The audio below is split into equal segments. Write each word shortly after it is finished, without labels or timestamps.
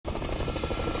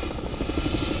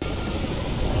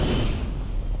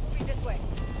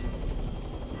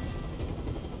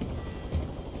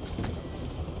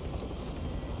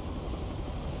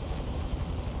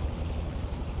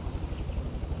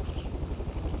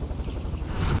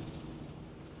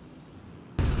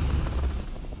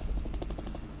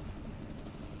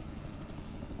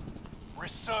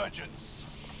Resurgence.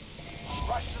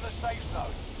 Rush to the safe zone.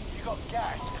 You got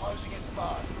gas closing in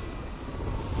fast.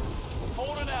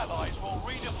 Fallen allies will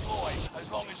redeploy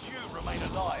as long as you remain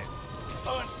alive.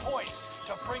 Earn points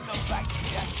to bring them back to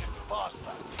the action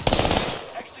faster.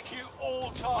 Execute all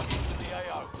targets in the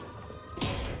AO.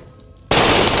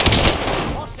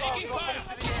 Hostile dropping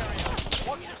into the area.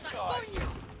 Watch your skies.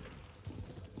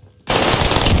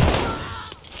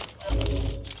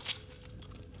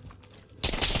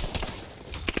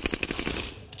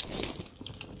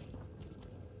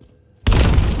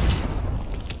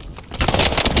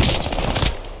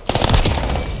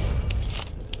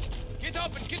 Get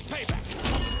up and get payback.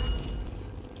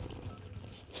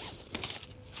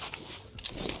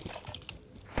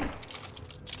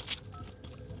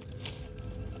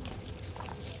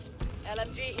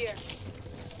 LMG here.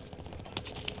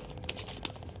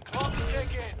 Clock's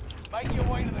ticking. Make your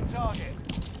way to the target.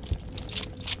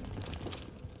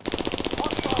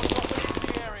 Hostile dropping into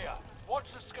the area.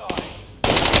 Watch the skies.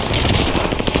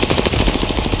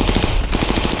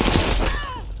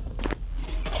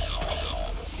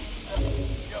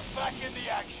 You're back in the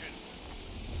action.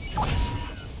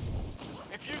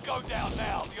 If you go down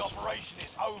now, the operation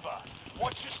is over.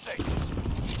 Watch your six.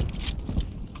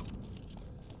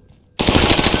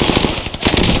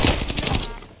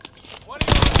 One of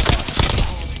your allies is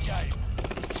in the game.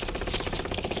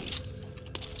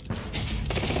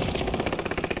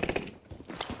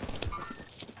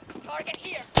 Target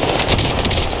here.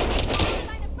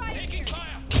 Taking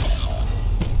fire.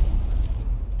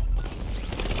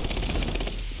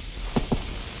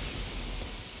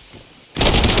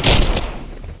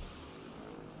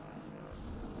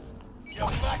 You're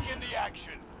back in the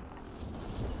action.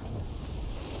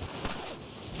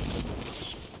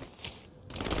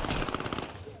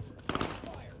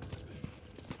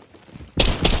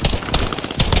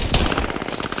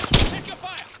 Take your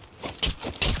fire.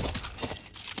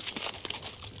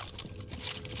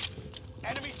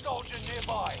 Enemy soldier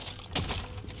nearby.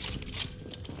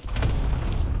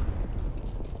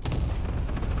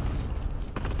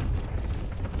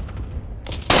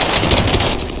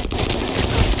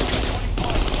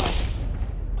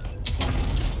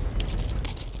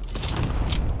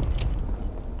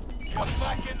 You're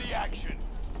back in the action.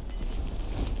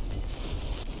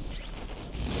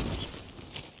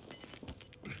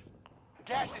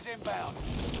 Gas is inbound.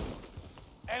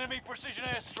 Enemy precision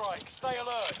airstrike. Stay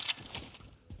alert.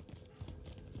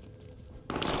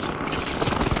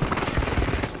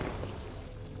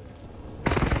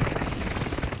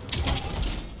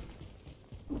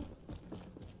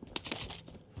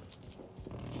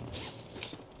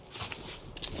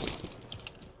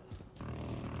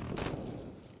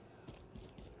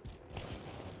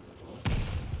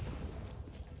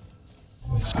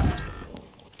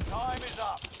 Time is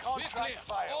up. Contract clear.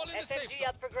 failed. All in the safe SMG zone.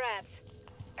 up for grabs.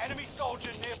 Enemy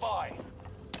soldier nearby.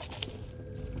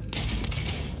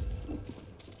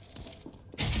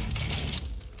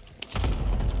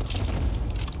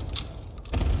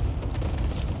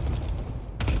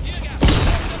 Tear gas.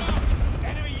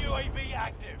 Enemy UAV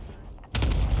active.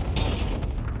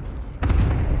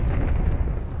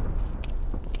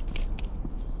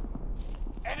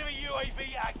 Enemy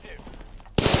UAV active.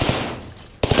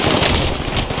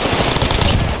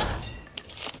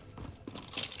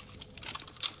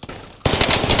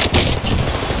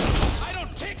 I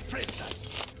don't take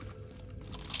prisoners.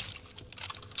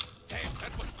 Damn,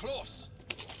 that was close.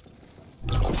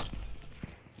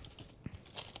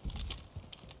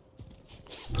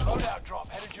 Loadout drop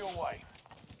headed your way.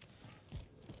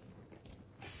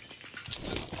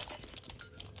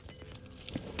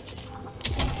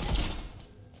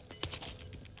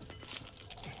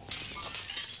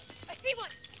 I see one.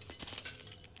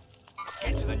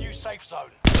 Get to the new safe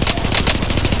zone.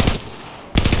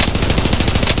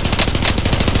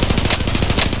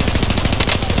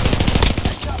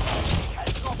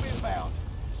 Head drop inbound.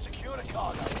 Secure the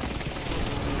cargo.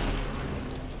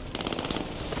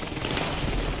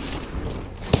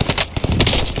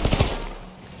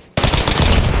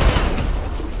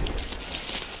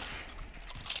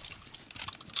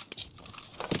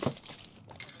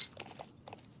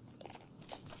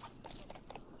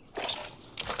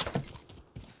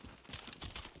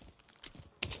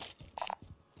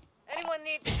 Anyone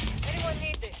need this? Anyone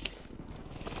need this?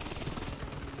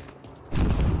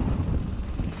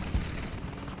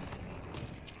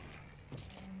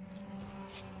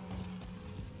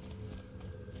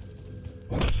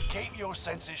 Keep your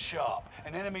senses sharp.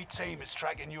 An enemy team is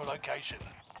tracking your location.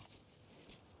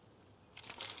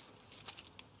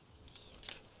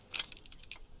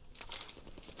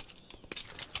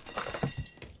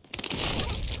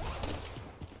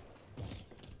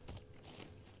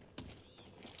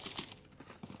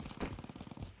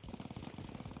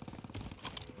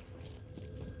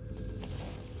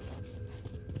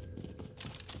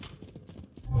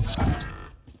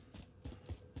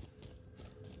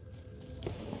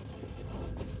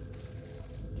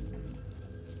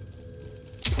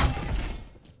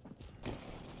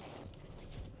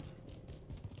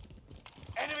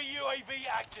 Enemy UAV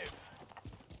active.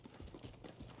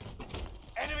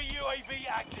 Enemy UAV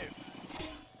active.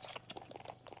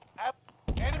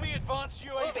 Enemy advanced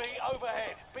UAV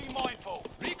overhead. Be mindful.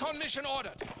 Recon mission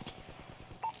ordered.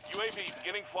 UAV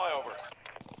beginning flyover.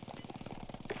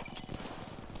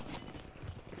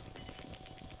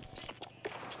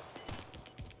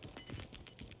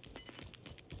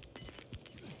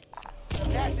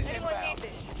 Gas is Anyone need inbound.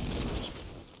 this?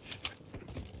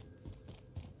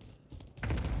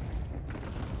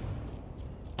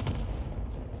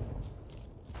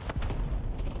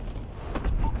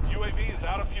 UAV is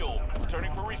out of fuel.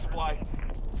 Returning for resupply.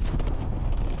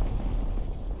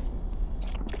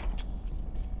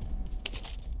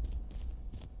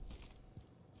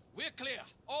 We're clear.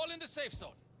 All in the safe zone.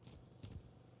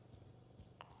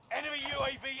 Enemy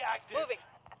UAV active. Moving.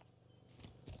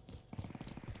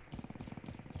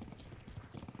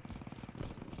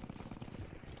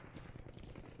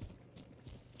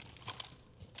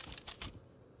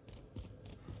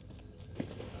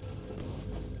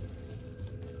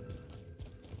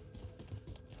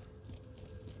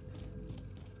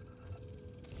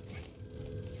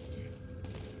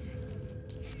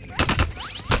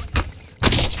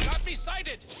 Got me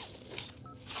sighted.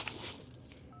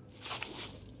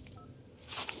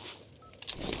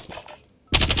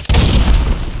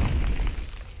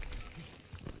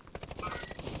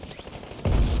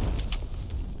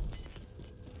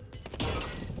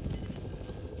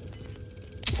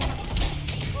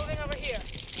 Moving over here.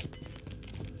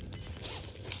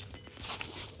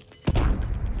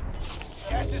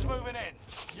 Gas is moving in.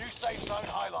 New safe zone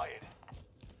highlighted.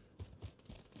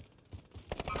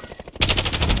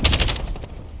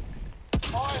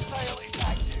 Fire sale is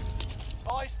active.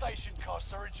 Buy station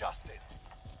costs are adjusted.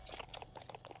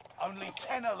 Only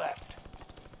 10 are left.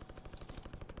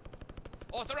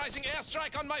 Authorizing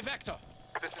airstrike on my vector.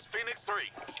 This is Phoenix 3.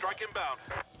 Strike inbound.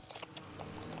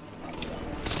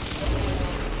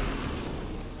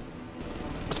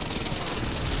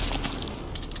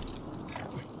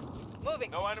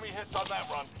 Moving. No enemy hits on that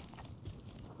run.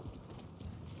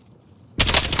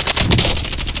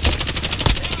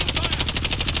 Taking fire.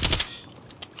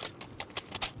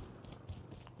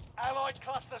 Allied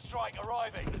cluster strike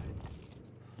arriving.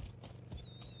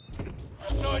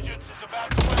 Resurgence is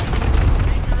about to end.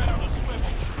 Keep your head on a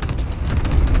swivel.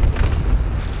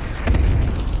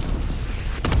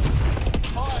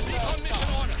 Fire Recon sale mission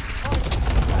done. ordered.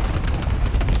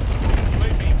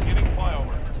 UAV beginning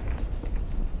flyover.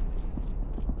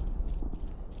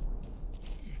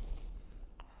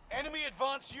 Enemy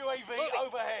advanced UAV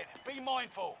overhead. Be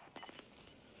mindful.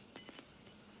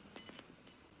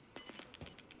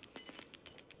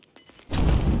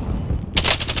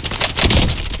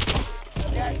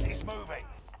 Gas is moving.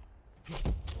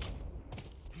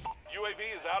 UAV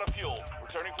is out of fuel.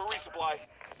 Returning for resupply.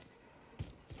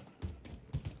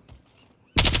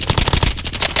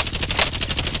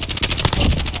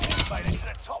 Made it to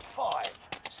the top 5.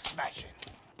 Smashing.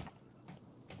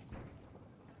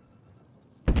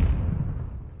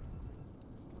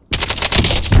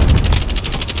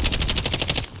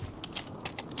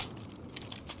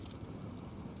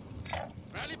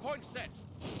 Rally point set.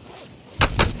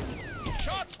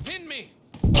 Shots pin me.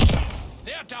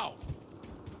 They're down.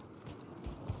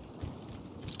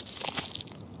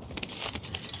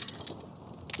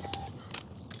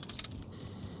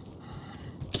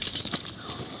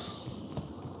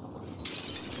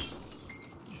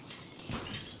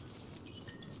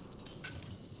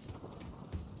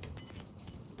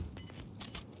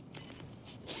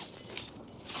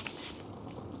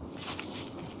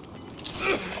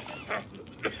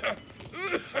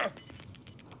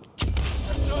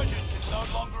 Resurgence is no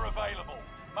longer available.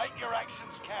 Make your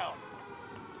actions count.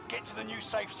 Get to the new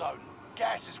safe zone.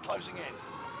 Gas is closing in.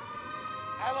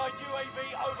 Allied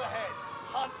UAV overhead.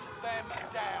 Hunt them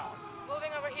down.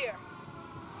 Moving over here.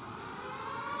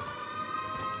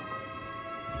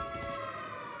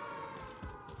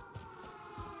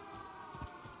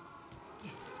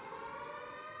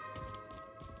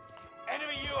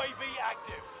 Enemy UAV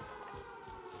active.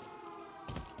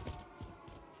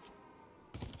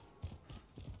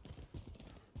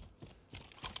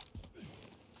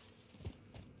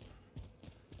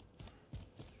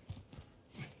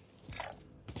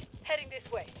 Heading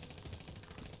this way.